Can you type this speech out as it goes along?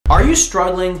Are you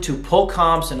struggling to pull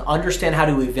comps and understand how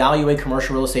to evaluate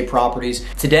commercial real estate properties?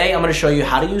 Today, I'm going to show you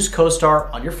how to use CoStar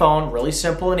on your phone, really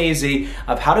simple and easy,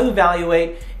 of how to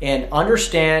evaluate and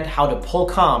understand how to pull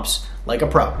comps like a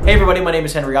pro. Hey everybody, my name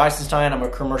is Henry Eisenstein. I'm a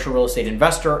commercial real estate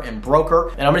investor and broker,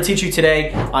 and I'm going to teach you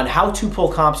today on how to pull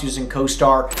comps using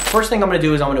CoStar. First thing I'm going to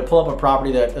do is I'm going to pull up a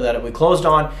property that we closed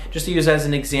on, just to use as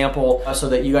an example, so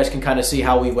that you guys can kind of see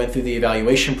how we went through the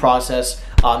evaluation process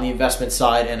on the investment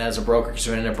side and as a broker, because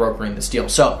we ended up brokering this deal.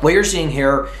 So what you're seeing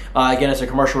here, again, it's a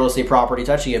commercial real estate property. It's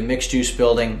actually a mixed-use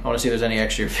building. I want to see if there's any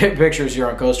extra pictures here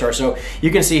on CoStar. So you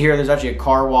can see here, there's actually a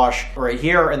car wash right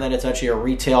here, and then it's actually a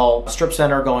retail strip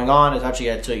center going on. It's actually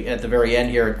at the very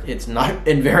end here. It's not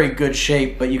in very good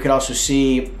shape, but you can also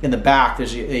see in the back,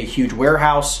 there's a huge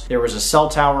warehouse. There was a cell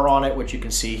tower on it, which you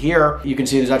can see here. You can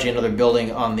see there's actually another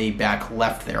building on the back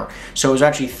left there. So it was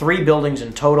actually 3 buildings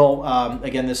in total.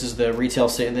 Again, this is the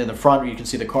retail in the front. You can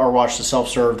see the car wash, the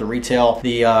self-serve, the retail,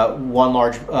 the one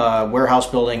large warehouse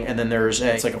building, and then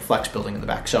it's like a flex building in the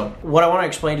back. So what I want to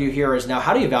explain to you here is now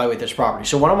how do you evaluate this property?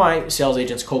 So one of my sales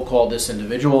agents cold called this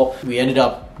individual. We ended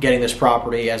up getting this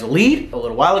property as a lead a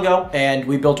little while ago, and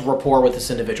we built a rapport with this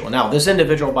individual. Now, this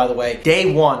individual, by the way,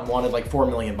 day one wanted like $4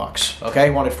 million bucks, okay?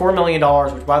 Wanted $4 million,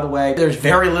 which, by the way, there's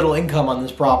very little income on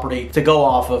this property to go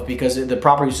off of because the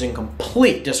property is in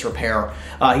complete disrepair.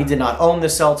 He did not own the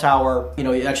cell tower. You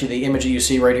know, actually the image that you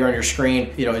see right here on your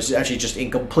screen, you know, is actually just in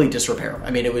complete disrepair.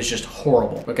 I mean, it was just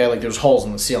horrible, okay? Like there's holes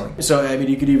in the ceiling. So, I mean,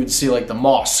 you could even see like the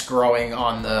moss growing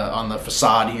on the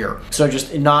facade here. So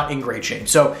just not in great shape.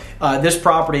 So this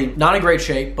property, not in great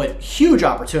shape, but huge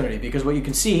opportunity, because what you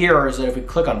can see here is that if we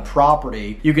click on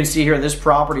property, you can see here this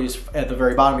property is at the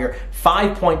very bottom here,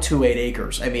 5.28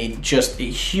 acres. I mean, just a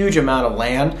huge amount of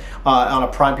land on a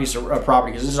prime piece of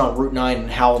property, because this is on Route 9 in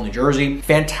Howell, New Jersey.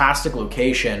 Fantastic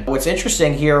location. What's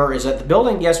interesting here is that the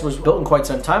building, yes, was built in quite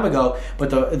some time ago, but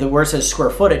the where it says square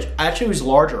footage actually was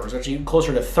larger. It was actually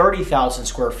closer to 30,000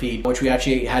 square feet, which we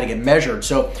actually had to get measured.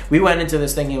 So we went into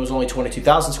this thinking it was only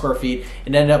 22,000 square feet.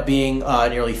 It ended up being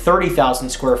nearly 30,000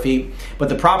 square feet, but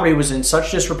the property was in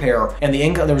such disrepair, and the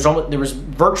income, there was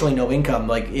virtually no income.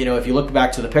 Like, you know, if you look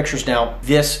back to the pictures now,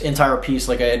 this entire piece,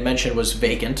 like I had mentioned, was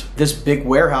vacant. This big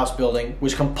warehouse building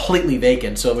was completely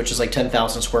vacant, so which is like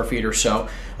 10,000 square feet or so.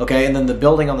 Okay, and then the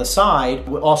building on the side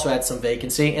also had some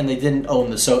vacancy, and he did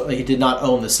not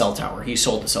own the cell tower. He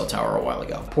sold the cell tower a while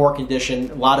ago. Poor condition,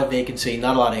 a lot of vacancy,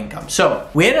 not a lot of income. So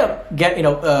we ended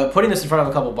up putting this in front of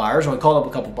a couple buyers, and we called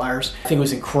up a couple buyers. I think it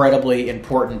was incredibly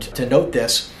important to note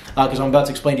this, because I'm about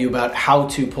to explain to you about how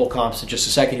to pull comps in just a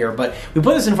second here. But we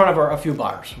put this in front of a few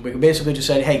buyers. We basically just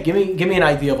said, hey, give me an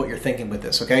idea of what you're thinking with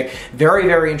this, okay? Very,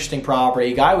 very interesting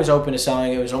property. Guy was open to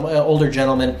selling. It was an older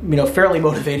gentleman, you know, fairly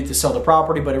motivated to sell the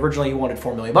property, but originally he wanted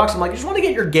 $4 million bucks. I'm like, I just want to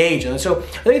get your gauge. And so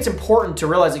I think it's important to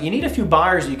realize that you need a few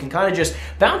buyers that you can kind of just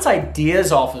bounce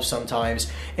ideas off of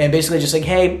sometimes, and basically just like,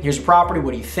 hey, here's a property.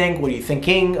 What do you think? What are you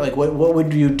thinking? Like, what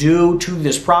would you do to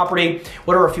this property?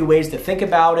 What are a few ways to think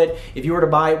about it? If you were to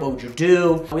buy it, what would you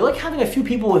do? We like having a few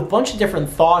people with a bunch of different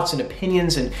thoughts and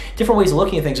opinions and different ways of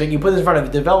looking at things. Like you put this in front of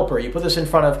a developer, you put this in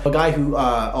front of a guy who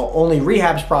only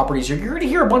rehabs properties, you're going to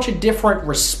hear a bunch of different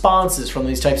responses from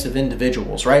these types of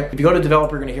individuals, right? If you go to a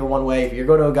developer, you're going to hear one way. If you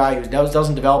go to a guy who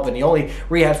doesn't develop and he only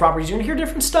rehabs properties, you're going to hear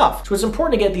different stuff. So it's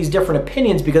important to get these different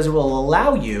opinions, because it will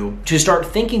allow you to start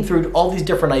thinking through all these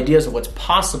different ideas of what's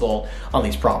possible on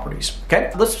these properties,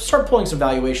 okay? Let's start pulling some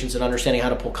valuations and understanding how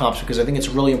to pull comps, because I think it's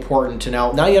really important to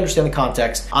now you understand the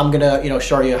context. I'm gonna,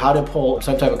 show you how to pull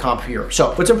some type of comp here.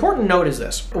 So what's important to note is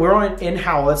this: we're in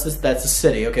Howell. That's the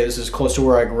city. Okay, this is close to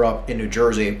where I grew up in New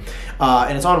Jersey,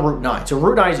 and it's on Route 9. So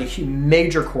Route 9 is a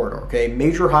major corridor. Okay,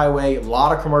 major highway, a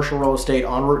lot of commercial real estate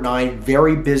on Route 9.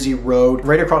 Very busy road.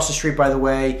 Right across the street, by the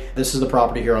way, this is the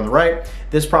property here on the right.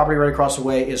 This property right across the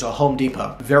way is a Home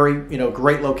Depot. Very,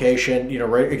 great location.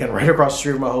 Right across the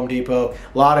street from a Home Depot.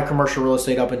 A lot of commercial real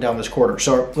estate up and down this corridor.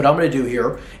 So what I'm going to do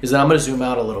here is that I'm going to zoom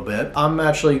out a little bit. I'm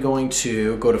actually going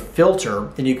to go to filter,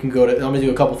 and you can go to, I'm going to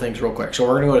do a couple things real quick. So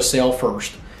we're going to go to sale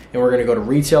first, and we're going to go to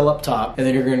retail up top, and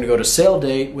then you're going to go to sale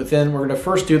date. We're going to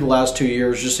first do the last 2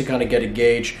 years just to kind of get a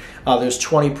gauge. There's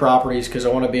 20 properties, because I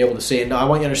want to be able to see it. And I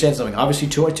want you to understand something. Obviously,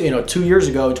 2 years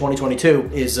ago,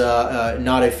 2022 is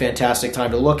not a fantastic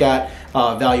time to look at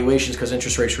valuations, because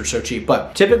interest rates were so cheap.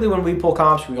 But typically when we pull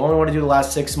comps, we only want to do the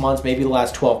last 6 months, maybe the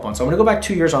last 12 months. So I'm going to go back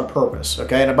 2 years on purpose,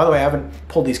 okay? And by the way, I haven't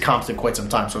pulled these comps in quite some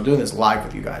time, so I'm doing this live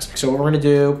with you guys. So what we're going to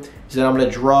do is that I'm going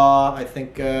to draw, I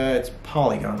think it's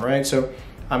Polygon, right? So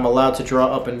I'm allowed to draw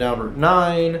up and down Route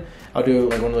 9. I'll do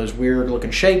like one of those weird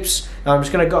looking shapes. Now I'm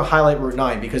just gonna go highlight Route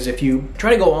 9 because if you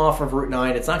try to go off of Route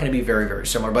 9, it's not gonna be very, very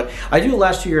similar. But I do the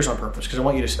last 2 years on purpose because I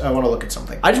want to look at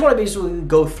something. I just want to basically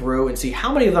go through and see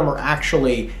how many of them are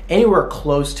actually anywhere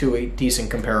close to a decent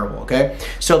comparable, okay?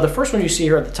 So the first one you see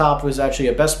here at the top was actually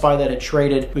a Best Buy that had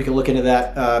traded. We can look into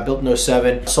that, built in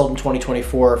 07, sold in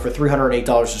 2024 for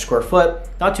 $308 a square foot.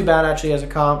 Not too bad actually as a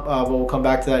comp, but we'll come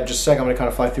back to that in just a second. I'm gonna kind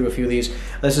of fly through a few of these.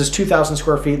 This is 2,000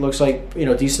 square feet, looks like, you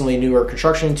know, decently newer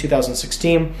construction,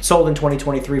 2016. Sold in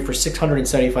 2023 for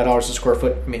 $675 a square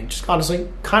foot. I mean, just honestly,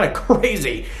 kind of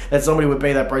crazy that somebody would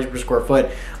pay that price per square foot,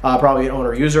 probably an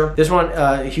owner user. This one,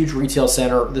 a huge retail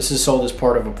center. This is sold as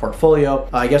part of a portfolio.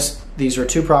 I guess these are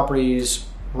two properties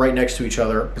right next to each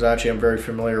other because actually I'm very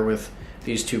familiar with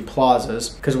these two plazas.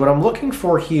 Because what I'm looking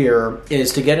for here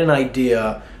is to get an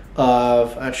idea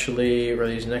of actually, are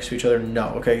these next to each other?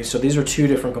 No. Okay, so these are two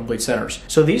different complete centers.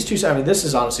 So these two, I mean, this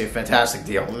is honestly a fantastic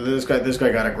deal. This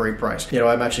guy got a great price. You know,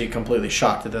 I'm actually completely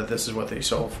shocked that this is what they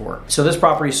sold for. So this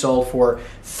property sold for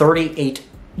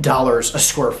 $38 a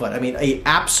square foot. I mean, a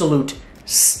absolute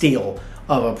steal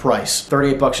of a price.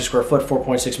 38 bucks a square foot,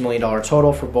 $4.6 million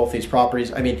total for both these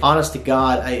properties. I mean, honest to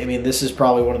God, I mean, this is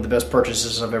probably one of the best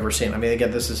purchases I've ever seen. I mean,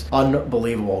 again, this is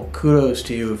unbelievable. Kudos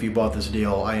to you if you bought this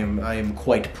deal. I am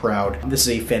quite proud. This is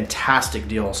a fantastic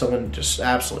deal. Someone just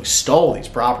absolutely stole these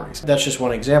properties. That's just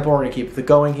one example. We're gonna keep it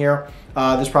going here.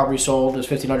 This property sold is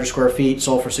 1,500 square feet,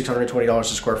 sold for $620 a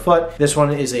square foot. This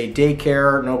one is a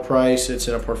daycare, no price. It's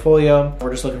in a portfolio.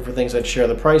 We're just looking for things that share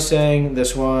the pricing.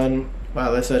 This one, wow,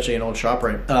 that's actually an old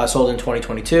ShopRite. Sold in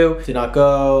 2022. Did not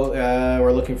go.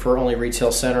 We're looking for only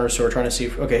retail centers, so we're trying to see.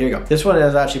 Okay, here you go. This one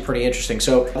is actually pretty interesting.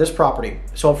 So this property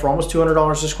sold for almost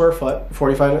 $200 a square foot,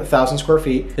 45,000 square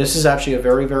feet. This is actually a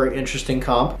very, very interesting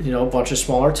comp. You know, a bunch of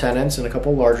smaller tenants and a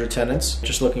couple larger tenants.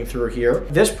 Just looking through here.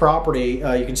 This property,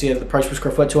 you can see the price per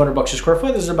square foot, $200 a square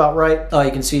foot. This is about right.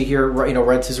 You can see here, you know,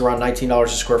 rent is around $19 a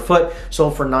square foot.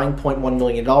 Sold for $9.1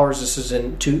 million. This is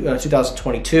in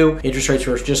 2022. Interest rates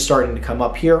were just starting to come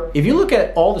up here. If you look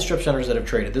at all the strip centers that have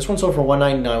traded, this one sold for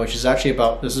 $199, which is actually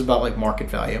about like market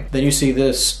value. Then you see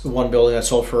this one building that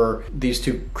sold for these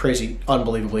two crazy,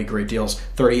 unbelievably great deals,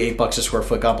 38 bucks a square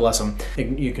foot. God bless them.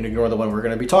 You can ignore the one we're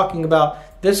going to be talking about.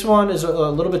 This one is a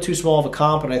little bit too small of a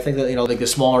comp, and I think that, you know, like the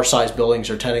smaller size buildings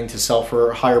are tending to sell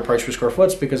for higher price per square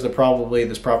foot because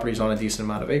this property is on a decent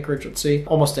amount of acreage. Let's see,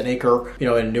 almost an acre, you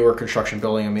know, in a newer construction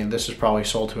building. I mean, this is probably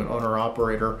sold to an owner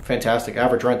operator. Fantastic.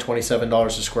 Average rent $27 a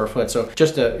square foot. So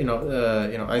just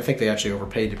I think they actually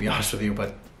overpaid, to be honest with you,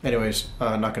 but anyways,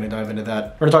 not going to dive into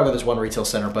that. We're going to talk about this one retail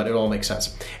center, but it all makes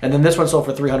sense. And then this one sold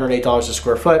for $308 a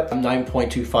square foot,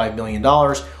 $9.25 million,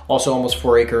 also almost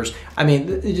 4 acres. I mean,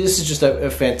 this is just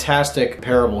a fantastic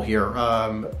comparable here.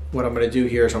 What I'm going to do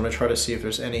here is I'm going to try to see if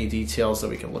there's any details that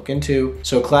we can look into.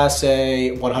 So Class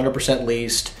A, 100%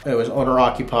 leased. It was owner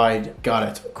occupied. Got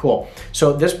it. Cool.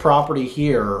 So this property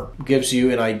here gives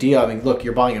you an idea. I mean, look,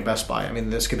 you're buying a Best Buy. I mean,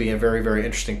 this could be a very, very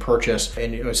interesting purchase.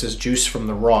 And it says juice from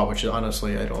the raw, which is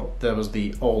honestly, that was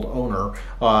the old owner,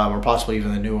 or possibly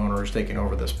even the new owner is taking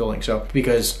over this building. So,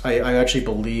 because I actually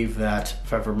believe that,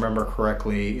 if I remember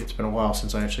correctly, it's been a while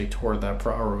since I actually toured that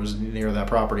or was near that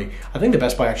property. I think the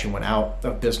Best Buy actually went out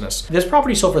of business. This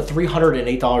property sold for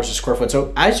 $308 a square foot.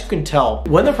 So as you can tell,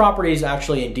 when the property is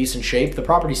actually in decent shape, the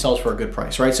property sells for a good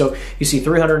price, right? So you see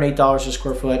 $308 a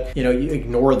square foot. You know, you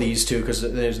ignore these two because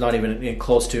there's not even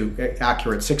close to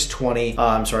accurate. 620.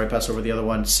 I'm sorry, I passed over the other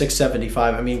one.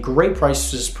 675. I mean, great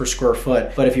prices per square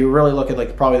foot. But if you really look at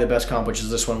like probably the best comp, which is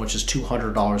this one, which is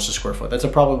 $200 a square foot, that's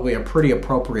probably a pretty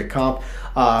appropriate comp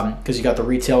because you got the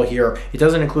retail here. It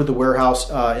doesn't include the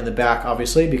warehouse in the back,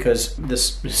 obviously, because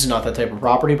this is not that type of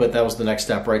property, but that was the next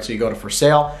step, right? So you go to for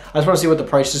sale. I just want to see what the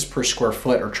prices per square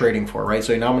foot are trading for, right?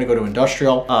 So now I'm going to go to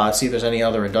industrial, see if there's any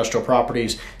other industrial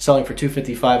properties selling for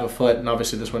 $255 a foot, and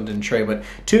obviously this one didn't trade, but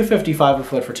 $255 a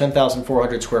foot for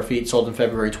 10,400 square feet, sold in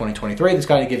February 2023. This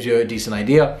kind of gives you a decent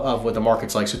idea of what the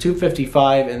market's like. So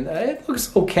 $255, and it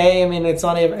looks okay. I mean, it's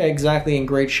not exactly in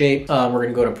great shape. We're going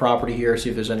to go to property here, see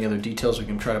if there's any other details we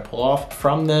can try to pull off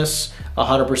from this.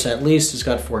 100% leased. It's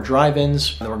got 4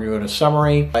 drive-ins. And then we're going to go to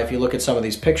summary. If you look at some of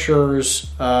these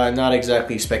pictures, not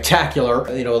exactly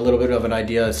spectacular. You know, a little bit of an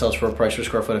idea. It sells for a price per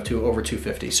square foot of over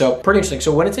 $250. So pretty interesting.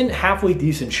 So when it's in halfway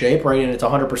decent shape, right, and it's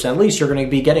 100% leased, you're going to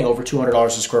be getting over $200 a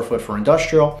square foot for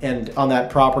industrial. And on that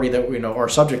property that we know, our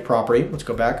subject property, let's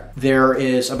go back, there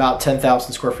is about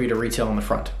 10,000 square feet of retail in the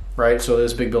front. right? So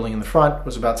this big building in the front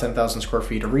was about 10,000 square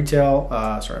feet of retail.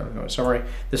 Sorry, I'm going to summary.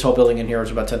 This whole building in here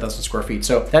was about 10,000 square feet.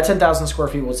 So that 10,000 square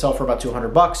feet will sell for about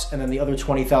 $200, and then the other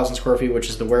 20,000 square feet, which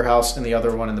is the warehouse, and the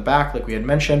other one in the back, like we had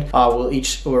mentioned,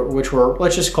 which were,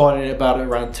 let's just call it about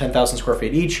around 10,000 square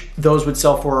feet each. Those would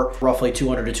sell for roughly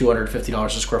 $200 to $250 a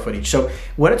square foot each. So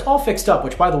when it's all fixed up,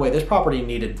 which by the way, this property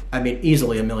needed, I mean,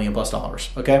 easily $1 million plus,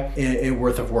 okay,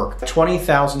 worth of work.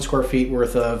 20,000 square feet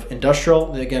worth of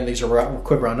industrial. Again, these are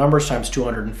quick round numbers times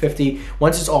 250.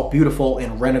 Once it's all beautiful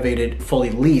and renovated, fully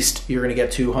leased, you're going to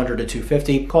get 200 to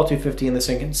 250. Call 250 in this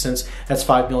instance. That's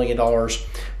 $5 million.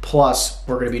 Plus,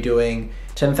 we're going to be doing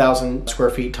 10,000 square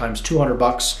feet times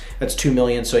 $200. That's $2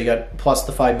 million. So you got plus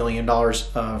the $5 million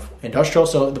of industrial.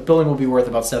 So the building will be worth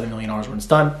about $7 million when it's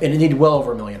done. And it needed well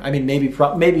over $1 million. I mean, maybe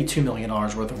 $2 million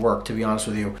worth of work, to be honest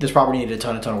with you. This property needed a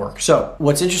ton of work. So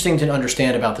what's interesting to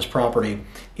understand about this property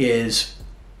is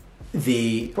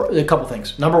a couple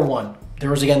things. Number one, there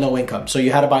was, again, no income. So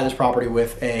you had to buy this property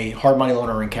with a hard money loan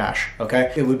or in cash,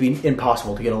 okay? It would be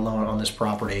impossible to get a loan on this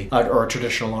property or a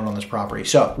traditional loan on this property.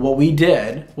 So what we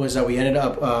did was that we ended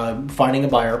up finding a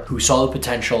buyer who saw the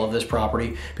potential of this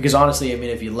property, because honestly, I mean,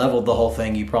 if you leveled the whole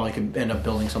thing, you probably could end up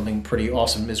building something pretty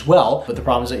awesome as well. But the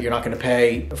problem is that you're not going to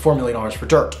pay $4 million for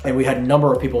dirt. And we had a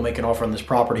number of people make an offer on this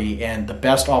property, and the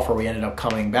best offer we ended up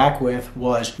coming back with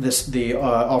was the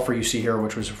offer you see here,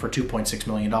 which was for $2.6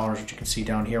 million, which you can see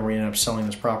down here. We ended up selling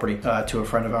this property to a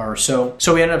friend of ours. So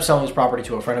we ended up selling this property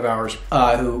to a friend of ours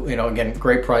who, again,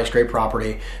 great price, great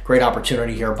property, great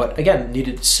opportunity here, but again,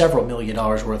 needed several $1 million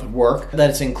worth of work.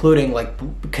 That's including like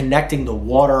connecting the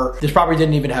water. This property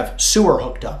didn't even have sewer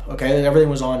hooked up, okay? Everything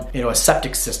was on, a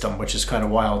septic system, which is kind of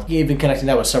wild. Even connecting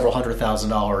that was several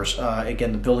 $100,000.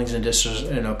 Again, the building's in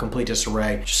complete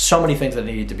disarray. Just so many things that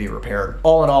needed to be repaired.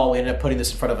 All in all, we ended up putting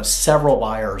this in front of several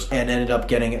buyers and ended up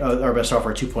getting our best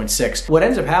offer at 2.6. What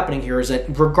ends up happening here is that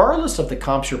regardless of the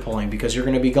comps you're pulling, because you're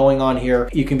going to be going on here,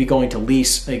 you can be going to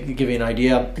lease, to give you an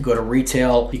idea, go to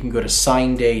retail, you can go to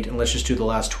sign date, and let's just do the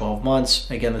last 12 months.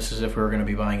 Again, this is if we were going to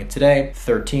be buying it today.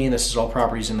 13, this is all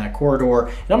properties in that corridor.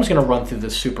 And I'm just going to run through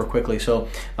this super quickly. So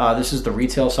this is the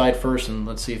retail side first, and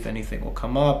let's see if anything will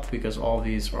come up, because all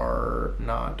these are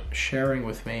not sharing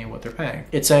with me what they're paying.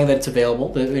 It's saying that it's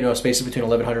available. Spaces between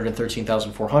 1,100 and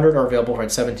 13,400 are available for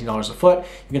 $17 a foot.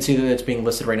 You can see that it's being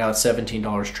listed right now at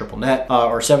 $17 triple net,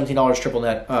 or $17 triple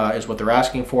net is what they're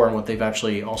asking for, and what they've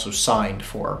actually also signed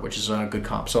for, which is a good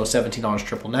comp. So $17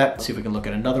 triple net. Let's see if we can look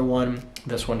at another one.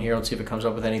 This one here, let's see if it comes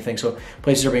up with anything. So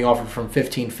places are being offered from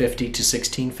 $1,550 to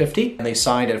 $1,650, and they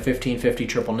signed at $1,550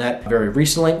 triple net very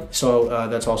recently. So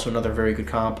that's also another very good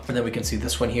comp. And then we can see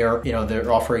this one here.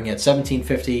 They're offering at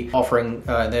 $1,750, offering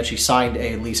they actually signed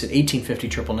a lease at $1,850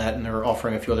 triple net, and they're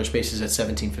offering a few other spaces at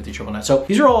 $1,750 triple net. So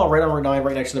these are all right on Route 9,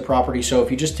 right next to the property. So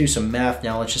if you just do some math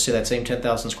now, let's just say that same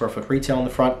 10,000 square foot retail in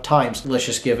the front times, let's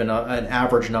just give an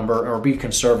average number, or be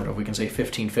conservative. We can say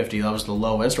 $1,550. That was the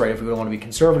lowest, right? If we want to be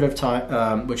conservative,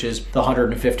 which is the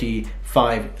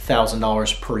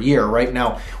 $155,000 per year. Right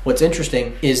now, what's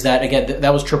interesting is that, again,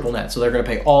 that was triple net, so they're going to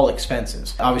pay all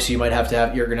expenses. Obviously, you're going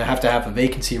to have to have a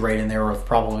vacancy rate in there of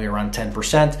probably around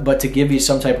 10%. But to give you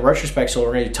some type of retrospect, so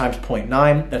we're going to do times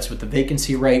 0.9. That's with the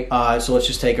vacancy rate. So let's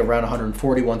just take around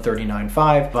 140,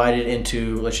 139.5, divide it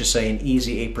into, let's just say, an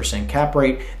easy 8% cap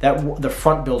rate. That the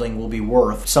front building will be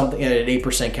worth something at an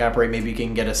 8% cap rate. Maybe you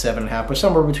can get a 7.5, but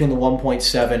somewhere between the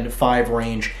 1.75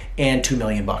 range and $2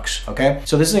 million. Okay,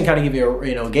 so this is going to kind of give you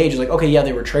a gauge. It's like, okay, yeah,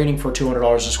 they were trading for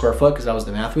 $200 a square foot because that was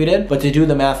the math we did. But to do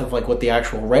the math of like what the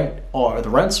actual rent or the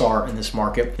rents are in this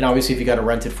market, and obviously if you got to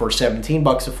rent it for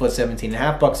 $17 a foot,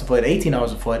 $17.50 a foot, $18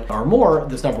 a foot or more,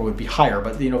 this number would be higher.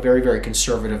 But very, very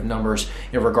conservative numbers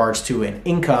in regards to an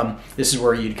income. This is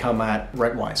where you'd come at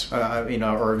rent wise,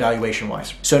 or valuation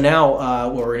wise. So now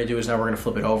what we're going to do is now we're going to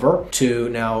flip it over to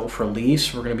now for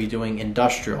lease. We're going to be doing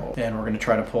industrial, and we're going to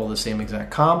try to pull the same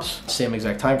exact comps, same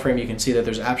exact time frame. You can see that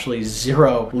there's absolutely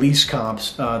zero lease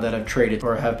comps that have traded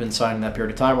or have been signed in that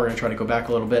period of time. We're going to try to go back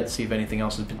a little bit, see if anything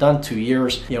else has been done. 2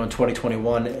 years, in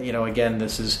 2021, again,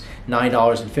 this is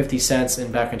 $9.50,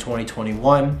 and back in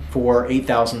 2021 for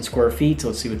 8,000 square feet. So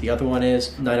let's see what the other one is.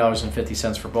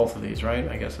 $9.50 for both of these, right?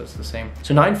 I guess that's the same.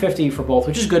 So $9.50 for both,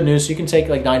 which is good news. So you can take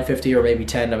like $9.50 or maybe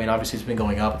 $10. I mean, obviously it's been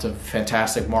going up. It's a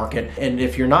fantastic market. And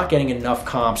if you're not getting enough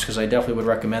comps, because I definitely would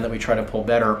recommend that we try to pull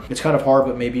better. It's kind of hard,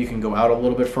 but maybe maybe you can go out a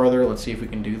little bit further. Let's see if we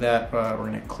can do that. We're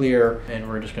going to hit clear, and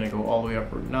we're just going to go all the way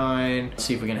up Route 9.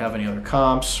 See if we can have any other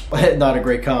comps. Not a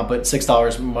great comp, but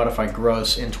 $6 modified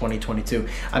gross in 2022.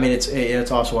 I mean,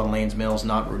 it's also on Lanes Mills,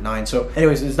 not Route 9. So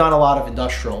anyways, there's not a lot of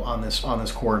industrial on this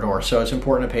corridor. So it's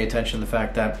important to pay attention to the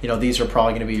fact that, you know, these are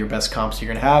probably going to be your best comps you're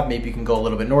going to have. Maybe you can go a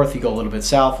little bit north, you go a little bit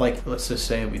south. Like, let's just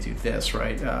say we do this,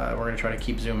 right? We're going to try to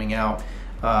keep zooming out.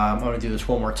 I'm going to do this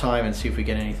one more time and see if we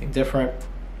get anything different.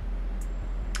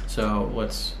 So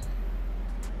let's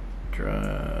go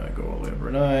all the way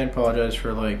over 9. Apologize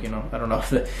for, like, you know, I don't know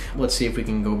if let's see if we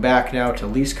can go back now to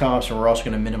lease comps, and we're also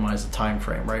going to minimize the time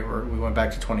frame, right? We went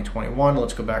back to 2021.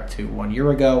 Let's go back to 1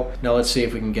 year ago. Now let's see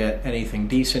if we can get anything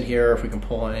decent here. If we can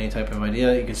pull in any type of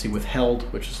idea. You can see withheld,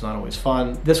 which is not always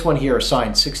fun. This one here,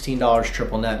 assigned $16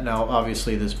 triple net. Now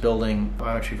obviously this building,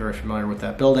 I'm actually very familiar with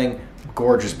that building.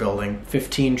 Gorgeous building.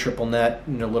 15 triple net,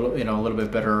 a little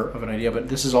bit better of an idea, but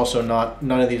this is also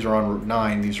none of these are on Route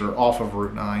 9. These are off of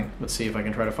Route 9. Let's see if I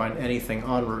can try to find anything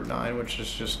on Route 9, which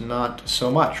is just not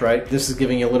so much, right? This is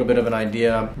giving you a little bit of an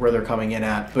idea where they're coming in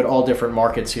at, but all different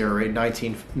markets here, right?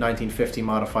 1950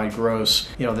 modified gross.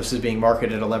 You know, this is being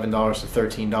marketed at $11 to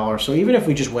 $13. So even if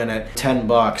we just went at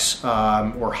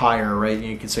 $10 or higher, right?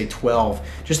 You could say 12,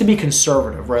 just to be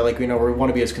conservative, right? Like, we want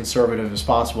to be as conservative as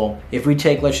possible. If we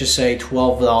take, let's just say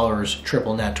 $12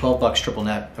 triple net, $12 triple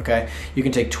net, okay? You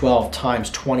can take 12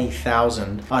 times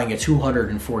 20,000, I can get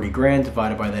 240 grand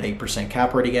divided by that 8%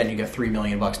 cap rate. Again, you get $3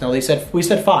 million. Now we said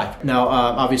 5. Now,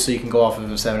 obviously you can go off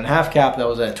of a 7.5 cap. That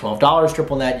was at $12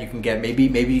 triple net. You can get maybe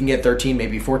you can get 13,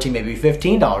 maybe 14, maybe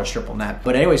 $15 triple net.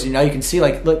 But anyways, now you can see,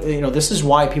 like, look, this is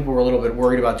why people were a little bit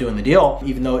worried about doing the deal,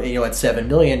 even though, at 7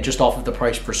 million, just off of the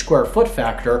price per square foot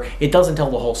factor, it doesn't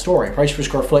tell the whole story. Price per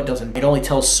square foot it only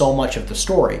tells so much of the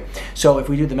story. So if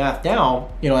we do the math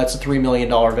now, that's a $3 million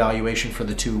valuation for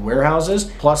the 2 warehouses,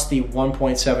 plus the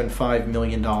 $1.75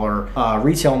 million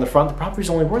retail in the front. The property's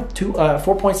only worth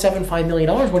 $4.75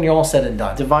 million when you're all said and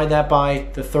done. Divide that by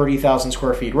the 30,000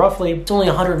 square feet roughly, it's only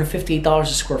 $158 a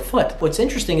square foot. What's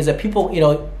interesting is that people,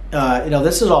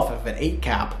 this is off of an 8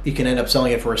 cap. You can end up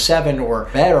selling it for a 7 or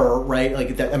better, right?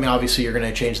 Like that, I mean, obviously you're going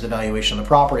to change the valuation of the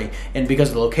property, and because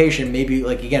of the location, maybe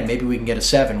we can get a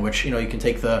 7, which, you can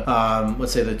take the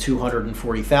let's say the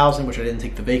 240,000, which I didn't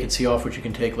take the vacancy off, which you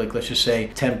can take, like, let's just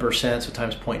say 10%, so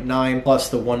times 0.9, plus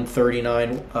the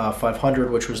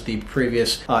 139,500, which was the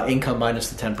previous income minus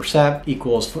the 10%,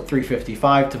 equals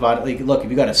 355 divided. Like, look, if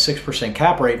you got a 6%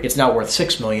 cap rate, it's now worth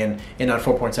 $6 million and not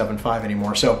 4.75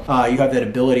 anymore. So you have that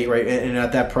ability, right? And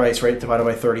at that price, right, divided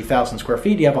by 30,000 square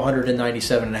feet, you have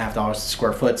 $197.50 a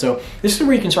square foot. So this is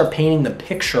where you can start painting the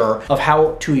picture of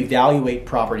how to evaluate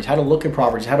properties, how to look at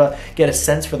properties, how to get a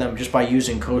sense for them just by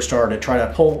using CoStar to try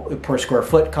to pull per square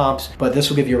foot comps. But this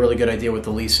will give you a really good idea with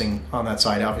the leasing on that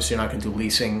side. Obviously, you're not going to do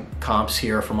leasing comps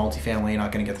here for multifamily. You're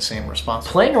not going to get the same response.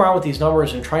 Playing around with these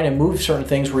numbers and trying to move certain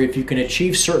things where if you can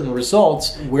achieve certain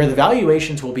results, where the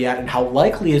valuations will be at, and how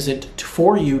likely is it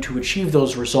for you to achieve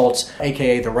those results,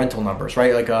 aka the rental numbers,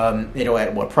 right? Like,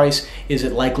 at what price is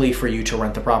it likely for you to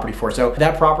rent the property for? So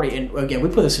that property, and again, we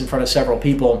put this in front of several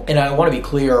people, and I want to be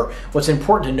clear, what's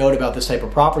important to note about this type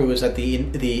of property was that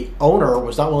the owner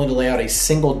was not willing to lay out a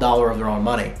single dollar of their own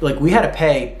money. Like, we had to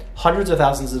pay hundreds of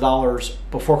thousands of dollars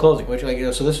before closing, which,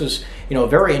 so this was, a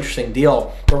very interesting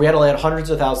deal where we had to lay out hundreds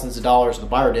of thousands of dollars, the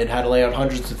buyer had to lay out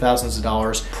hundreds of thousands of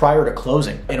dollars prior to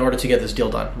closing in order to get this deal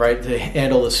done, right? To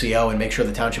handle the CO and make sure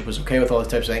the township was okay with all these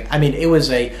types of things. I mean, it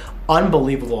was a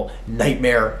unbelievable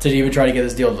nightmare to even try to get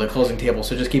this deal to the closing table.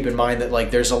 So just keep in mind that,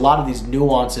 like, there's a lot of these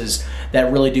nuances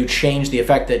that really do change the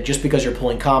effect, that just because you're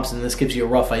pulling comps and this gives you a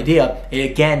rough idea, it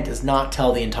again does not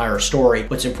tell the entire story.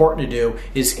 What's important to do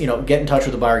is, get in touch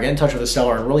with the buyer, get in touch with the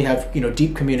seller, and really have,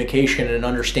 deep communication and an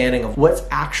understanding of what's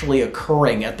actually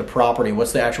occurring at the property,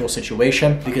 what's the actual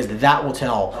situation, because that will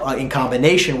tell, in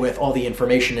combination with all the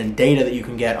information and data that you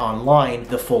can get online,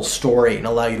 the full story and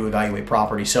allow you to evaluate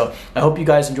property. So I hope you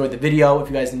guys enjoyed the video. If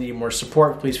you guys need more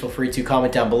support, please feel free to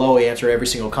comment down below. I answer every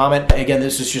single comment. Again,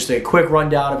 this is just a quick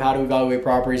rundown of how to evaluate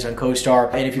properties on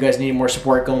CoStar. And if you guys need more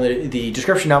support, go in the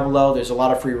description down below. There's a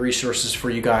lot of free resources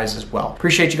for you guys as well.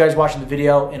 Appreciate you guys watching the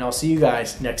video, and I'll see you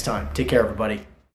guys next time. Take care, everybody.